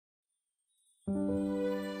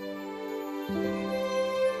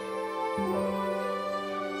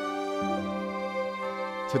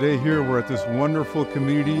Today here we're at this wonderful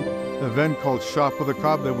community event called Shop with a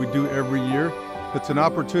Cop that we do every year. It's an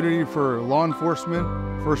opportunity for law enforcement,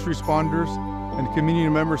 first responders, and community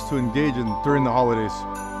members to engage during the holidays.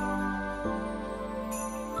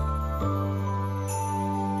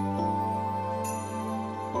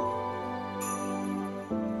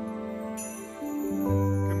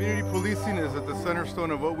 Community policing is at the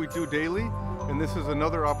centerstone of what we do daily, and this is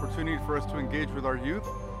another opportunity for us to engage with our youth,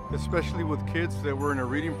 especially with kids that were in a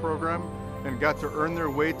reading program and got to earn their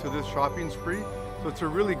way to this shopping spree. So it's a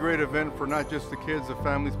really great event for not just the kids, the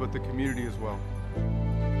families, but the community as well.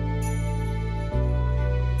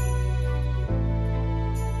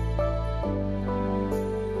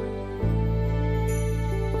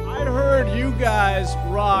 I heard you guys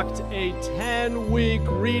rocked a 10-week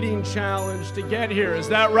reading challenge to get here. Is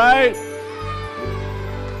that right?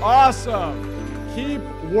 Awesome. Keep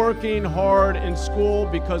working hard in school,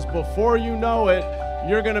 because before you know it,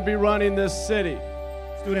 you're going to be running this city.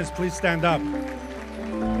 Students, please stand up.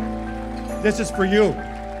 This is for you.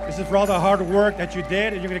 This is for all the hard work that you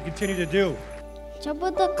did and you're going to continue to do. Shop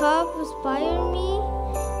with a Cop inspired me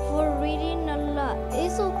for reading a lot.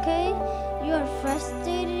 It's okay, you are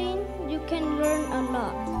frustrating, you can learn a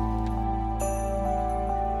lot.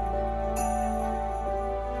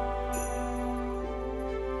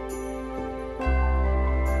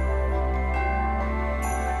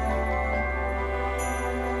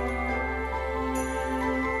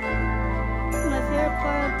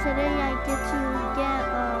 Today I get to get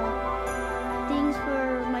things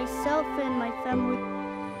for myself and my family.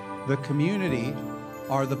 The community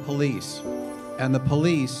are the police, and the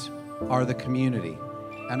police are the community.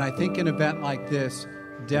 And I think an event like this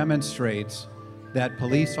demonstrates that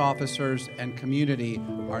police officers and community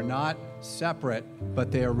are not separate,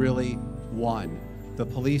 but they are really one. The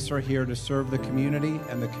police are here to serve the community,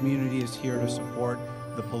 and the community is here to support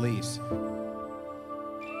the police.